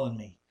Christ could dwell in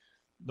me.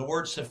 The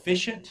word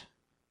sufficient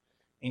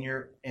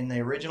in the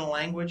original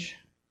language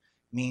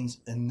means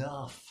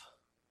enough.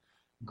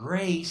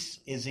 Grace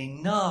is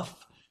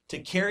enough to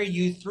carry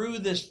you through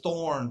this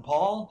thorn,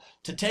 Paul,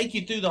 to take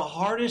you through the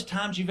hardest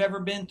times you've ever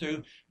been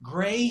through.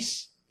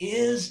 Grace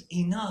is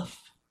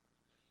enough.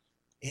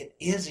 It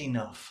is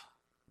enough.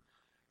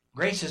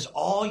 Grace is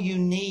all you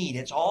need.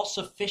 It's all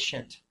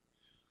sufficient.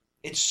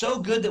 It's so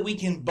good that we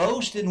can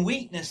boast in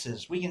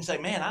weaknesses. We can say,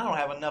 man, I don't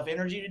have enough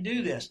energy to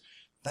do this.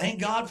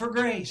 Thank God for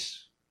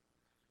grace.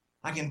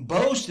 I can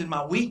boast in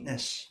my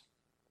weakness.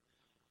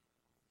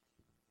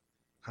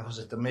 I was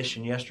at the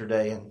mission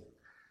yesterday, and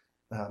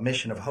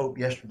Mission of Hope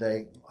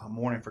yesterday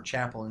morning for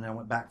chapel, and then I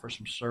went back for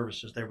some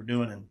services they were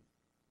doing,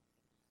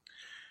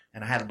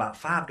 and I had about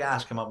 5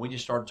 guys come up. We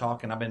just started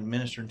talking. I've been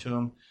ministering to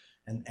them,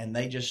 and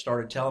they just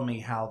started telling me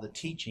how the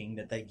teaching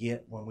that they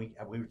get when we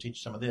were teaching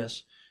some of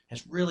this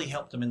has really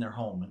helped them in their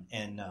home,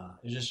 and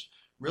it was just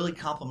really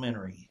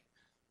complimentary.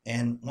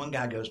 And one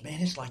guy goes,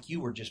 man, it's like you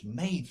were just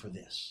made for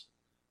this.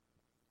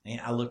 And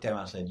I looked at him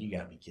and I said, you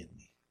got to be kidding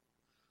me.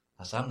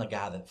 I said, I'm the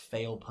guy that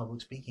failed public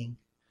speaking.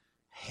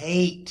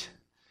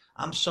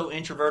 I'm so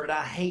introverted.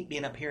 I hate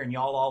being up here and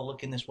y'all all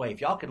looking this way. If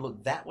y'all could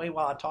look that way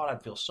while I taught,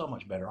 I'd feel so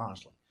much better,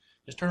 honestly.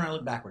 Just turn around and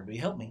look backward. Will you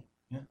help me?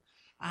 Yeah.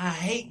 I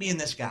hate being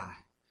this guy.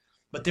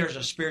 But there's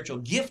a spiritual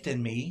gift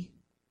in me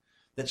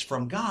that's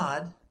from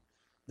God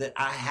that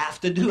I have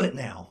to do it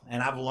now.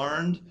 And I've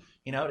learned,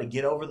 to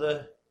get over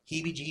the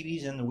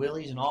heebie-jeebies and the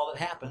willies and all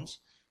that happens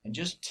and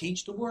just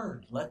teach the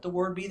word. Let the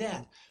word be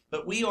that.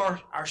 But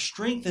our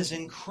strength is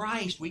in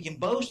Christ. We can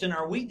boast in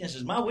our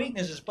weaknesses. My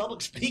weakness is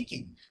public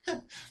speaking.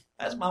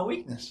 That's my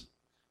weakness.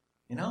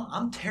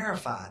 I'm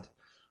terrified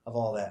of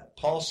all that.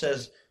 Paul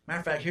says, matter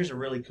of fact, here's a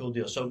really cool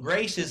deal. So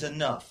grace is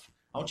enough.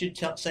 I want you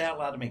to say out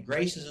loud to me,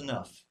 grace is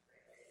enough.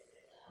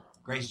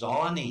 Grace is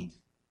all I need.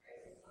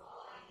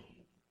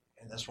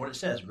 And that's what it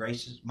says.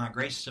 My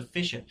grace is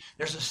sufficient.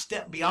 There's a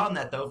step beyond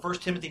that, though. 1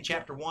 Timothy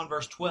chapter 1,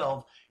 verse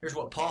 12. Here's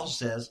what Paul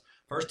says.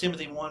 1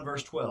 Timothy 1,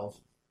 verse 12.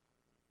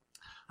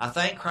 I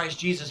thank Christ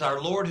Jesus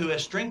our Lord who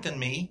has strengthened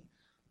me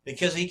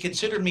because he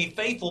considered me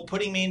faithful,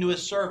 putting me into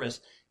his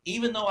service.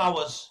 Even though I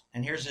was,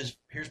 and here's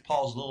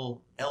Paul's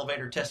little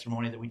elevator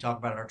testimony that we talk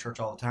about at our church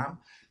all the time.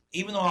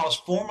 Even though I was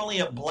formerly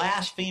a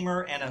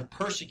blasphemer and a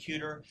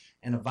persecutor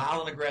and a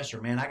violent aggressor,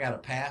 man, I got a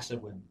past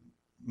that would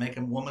make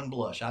a woman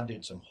blush. I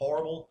did some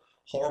horrible,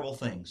 horrible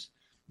things.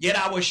 Yet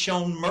I was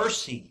shown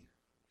mercy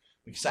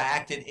because I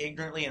acted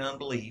ignorantly in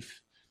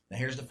unbelief. Now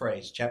here's the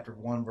phrase, chapter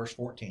 1, verse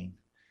 14.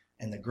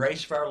 And the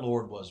grace of our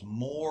Lord was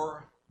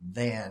more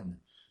than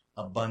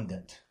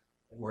abundant.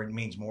 That word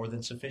means more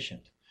than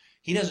sufficient.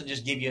 He doesn't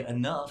just give you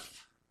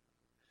enough.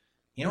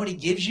 You know what He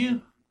gives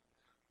you?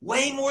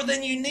 Way more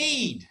than you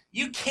need.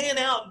 You can't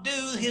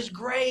outdo His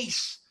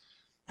grace.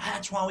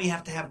 That's why we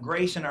have to have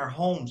grace in our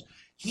homes.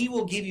 He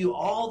will give you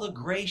all the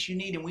grace you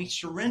need, and we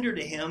surrender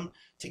to Him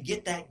to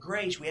get that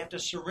grace. We have to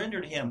surrender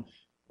to Him.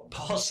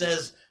 Paul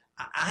says,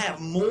 I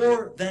have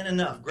more than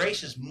enough.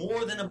 Grace is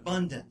more than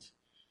abundant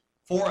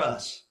for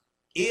us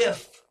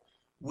if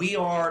we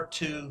are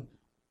to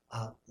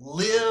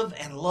live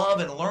and love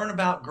and learn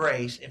about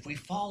grace. If we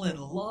fall in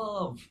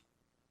love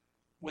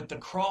with the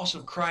cross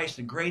of Christ,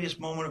 the greatest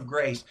moment of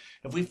grace,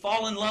 if we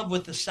fall in love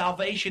with the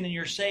salvation in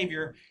your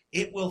Savior,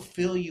 it will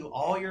fill you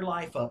all your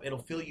life up. It'll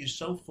fill you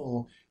so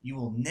full, you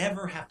will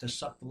never have to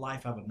suck the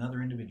life out of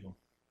another individual.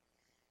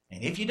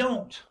 And if you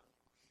don't,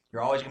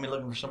 you're always going to be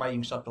looking for somebody you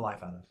can suck the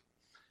life out of.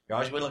 You're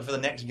always going to be looking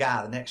for the next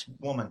guy, the next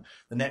woman,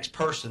 the next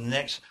person, the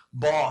next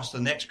boss,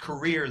 the next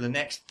career, the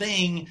next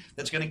thing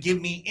that's going to give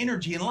me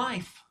energy in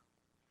life.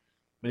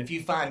 But if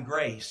you find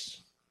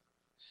grace,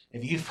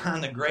 if you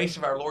find the grace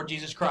of our Lord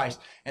Jesus Christ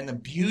and the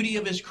beauty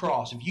of His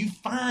cross, if you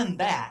find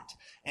that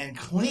and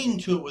cling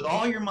to it with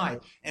all your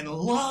might and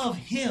love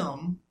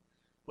Him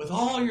with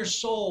all your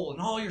soul and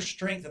all your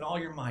strength and all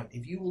your might,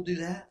 if you will do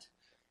that,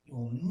 you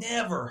will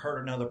never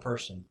hurt another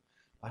person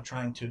by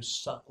trying to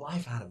suck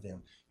life out of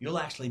them. You'll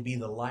actually be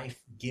the life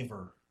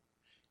giver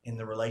in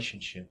the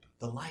relationship,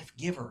 the life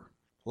giver.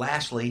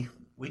 Lastly,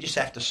 we just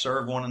have to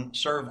serve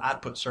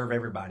I'd put serve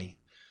everybody.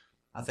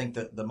 I think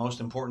that the most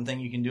important thing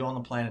you can do on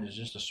the planet is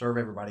just to serve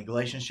everybody.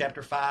 Galatians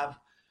chapter 5,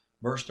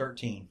 verse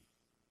 13.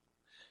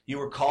 You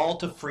were called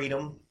to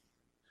freedom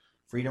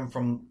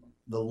from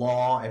the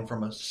law and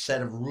from a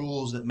set of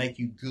rules that make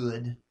you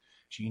good.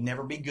 So you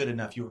never be good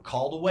enough. You were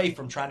called away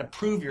from trying to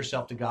prove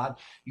yourself to God.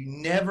 You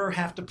never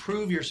have to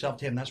prove yourself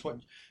to Him. That's what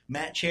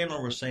Matt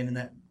Chandler was saying in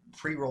that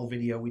pre-roll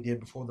video we did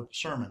before the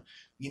sermon.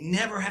 You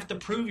never have to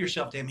prove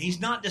yourself to Him. He's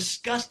not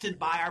disgusted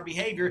by our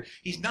behavior.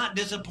 He's not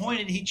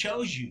disappointed He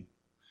chose you.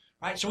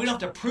 Right? So we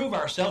don't have to prove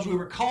ourselves. We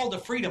were called to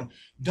freedom.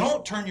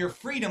 Don't turn your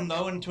freedom,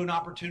 though, into an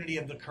opportunity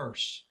of the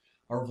curse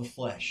or of the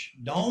flesh.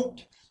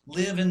 Don't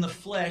live in the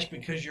flesh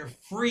because you're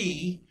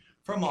free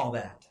from all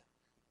that.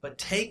 But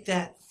take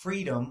that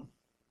freedom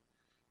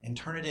and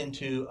turn it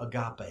into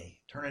agape.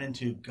 Turn it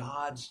into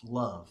God's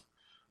love.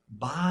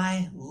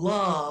 By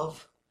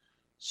love,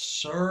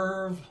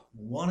 serve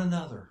one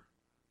another.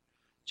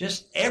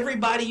 Just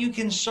everybody you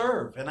can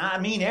serve. And I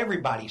mean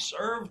everybody.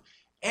 Serve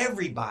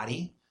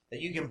everybody that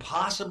you can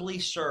possibly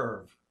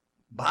serve.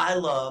 By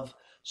love,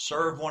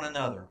 serve one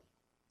another.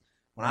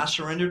 When I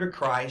surrender to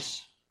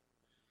Christ,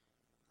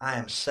 I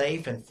am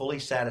safe and fully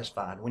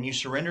satisfied. When you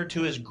surrender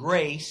to His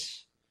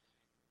grace,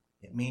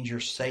 it means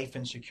you're safe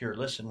and secure.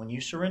 Listen, when you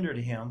surrender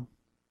to Him,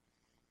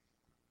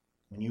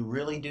 when you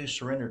really do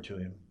surrender to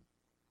Him,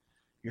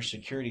 your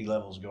security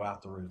levels go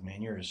out the roof,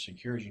 man. You're as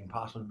secure as you can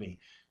possibly be.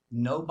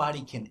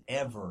 Nobody can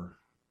ever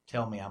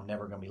tell me I'm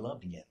never going to be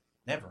loved again.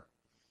 Never.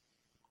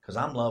 Because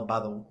I'm loved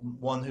by the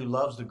one who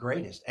loves the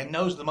greatest and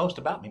knows the most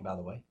about me, by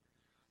the way.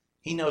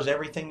 He knows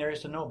everything there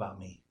is to know about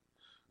me.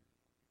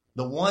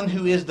 The one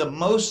who is the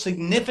most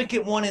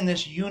significant one in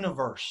this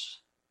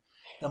universe.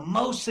 The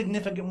most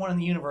significant one in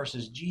the universe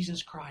is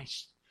Jesus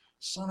Christ,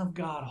 Son of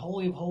God,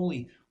 Holy of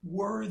Holy,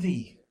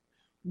 worthy.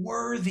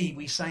 Worthy,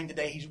 we sang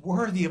today. He's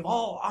worthy of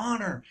all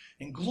honor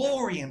and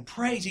glory and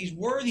praise. He's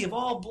worthy of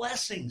all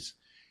blessings.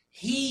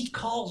 He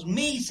calls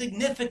me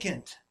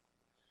significant.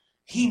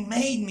 He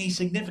made me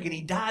significant.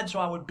 He died so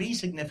I would be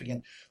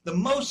significant. The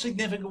most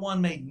significant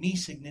one made me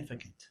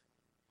significant.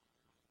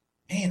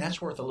 Man, that's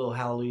worth a little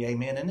hallelujah,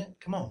 amen, isn't it?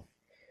 Come on.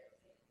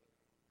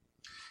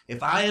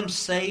 If I am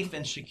safe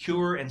and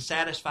secure and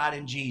satisfied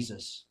in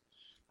Jesus,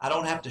 I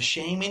don't have to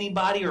shame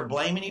anybody or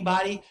blame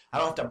anybody. I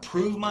don't have to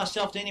prove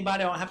myself to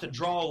anybody. I don't have to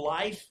draw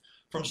life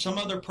from some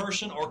other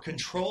person or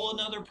control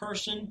another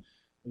person.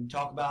 We can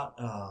talk about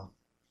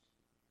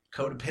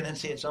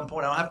codependency at some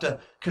point. I don't have to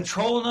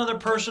control another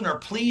person or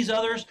please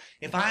others.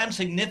 If I am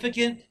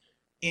significant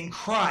in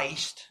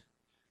Christ,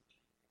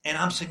 and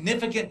I'm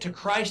significant to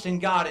Christ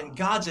and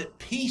God's at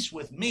peace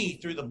with me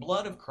through the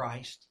blood of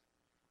Christ,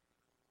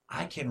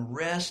 I can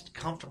rest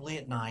comfortably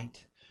at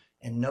night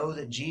and know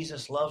that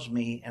Jesus loves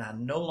me, and I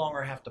no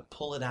longer have to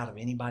pull it out of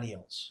anybody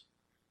else.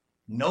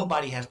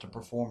 Nobody has to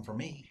perform for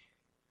me.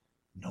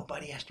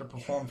 Nobody has to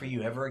perform for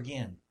you ever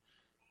again.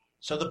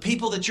 So the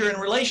people that you're in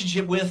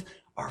relationship with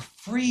are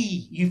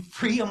free. You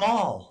free them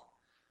all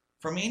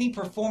from any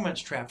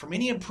performance trap, from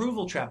any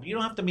approval trap. You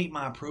don't have to meet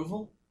my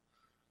approval.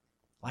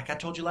 Like I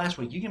told you last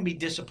week, you can be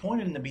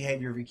disappointed in the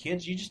behavior of your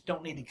kids. You just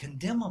don't need to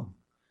condemn them.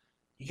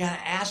 You got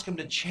to ask them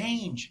to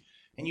change.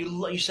 And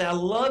you say, I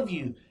love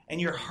you,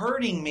 and you're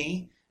hurting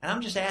me, and I'm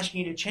just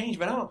asking you to change,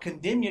 but I don't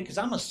condemn you because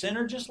I'm a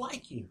sinner just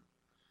like you.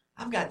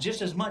 I've got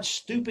just as much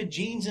stupid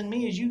genes in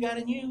me as you got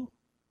in you.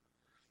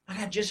 I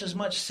got just as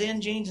much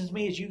sin genes in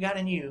me as you got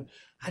in you.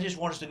 I just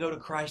want us to go to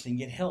Christ and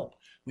get help.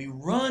 We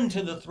run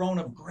to the throne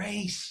of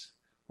grace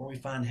where we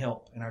find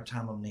help in our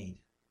time of need.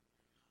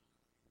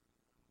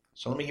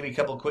 So let me give you a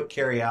couple of quick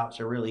carry-outs.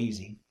 They're really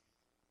easy.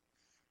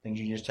 Things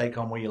you can just take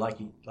home where you like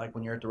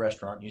when you're at the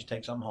restaurant. You just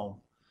take something home.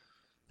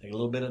 Take a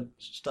little bit of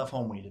stuff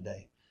home with you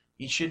today.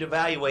 You should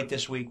evaluate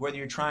this week whether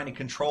you're trying to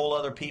control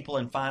other people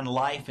and find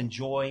life and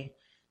joy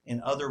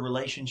in other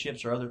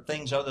relationships or other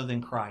things other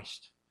than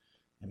Christ.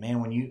 And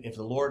man,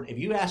 if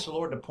you ask the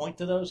Lord to point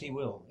to those, He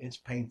will. It's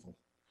painful.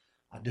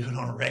 I do it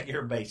on a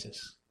regular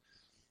basis.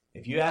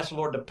 If you ask the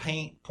Lord to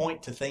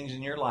point to things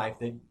in your life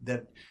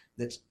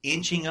that's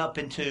inching up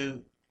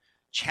into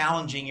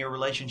challenging your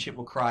relationship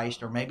with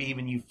Christ, or maybe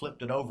even you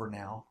flipped it over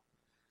now,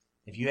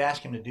 if you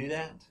ask Him to do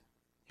that,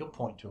 He'll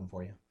point to them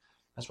for you.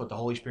 That's what the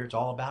Holy Spirit's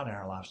all about in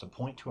our lives, to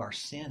point to our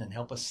sin and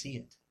help us see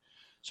it.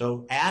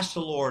 So ask the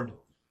Lord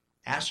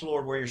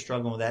where you're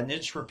struggling with that, and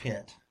just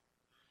repent.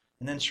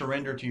 And then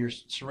surrender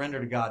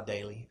to God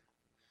daily.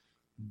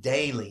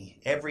 Daily,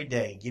 every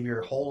day, give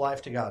your whole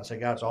life to God and say,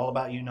 God, it's all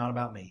about you, not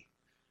about me.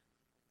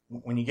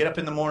 When you get up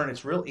in the morning,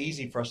 it's real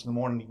easy for us in the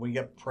morning. We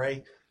get to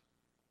pray,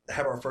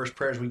 have our first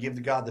prayers. We give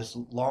to God this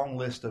long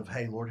list of,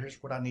 hey, Lord,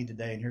 here's what I need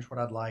today, and here's what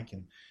I'd like.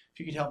 And if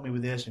you could help me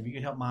with this, and if you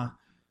could help my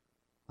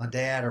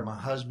dad or my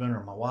husband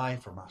or my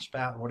wife or my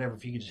spouse or whatever,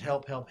 if you could just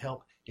help.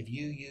 If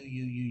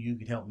you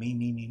could help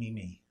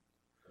me.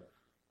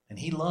 And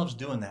He loves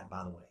doing that,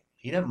 by the way.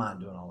 He doesn't mind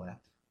doing all that.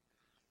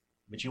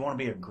 But you want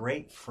to be a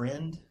great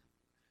friend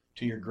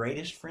to your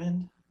greatest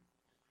friend?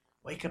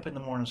 Wake up in the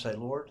morning and say,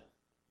 Lord,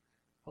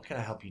 what can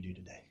I help you do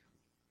today?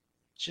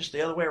 It's just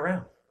the other way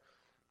around.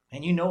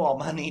 And you know all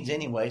my needs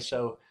anyway,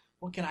 so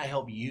what can I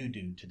help you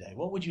do today?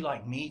 What would you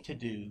like me to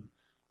do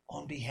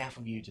on behalf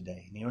of you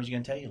today? And you know what He's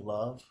going to tell you?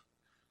 Love.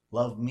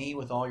 Love me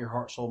with all your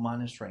heart, soul,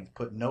 mind, and strength.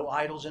 Put no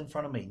idols in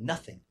front of me.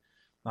 Nothing.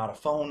 Not a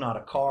phone, not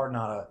a car,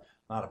 not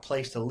a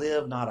place to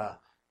live, not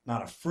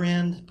a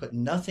friend. Put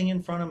nothing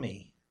in front of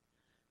me.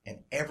 And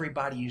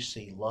everybody you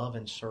see, love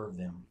and serve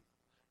them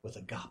with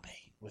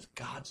agape, with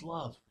God's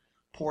love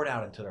poured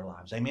out into their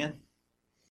lives. Amen?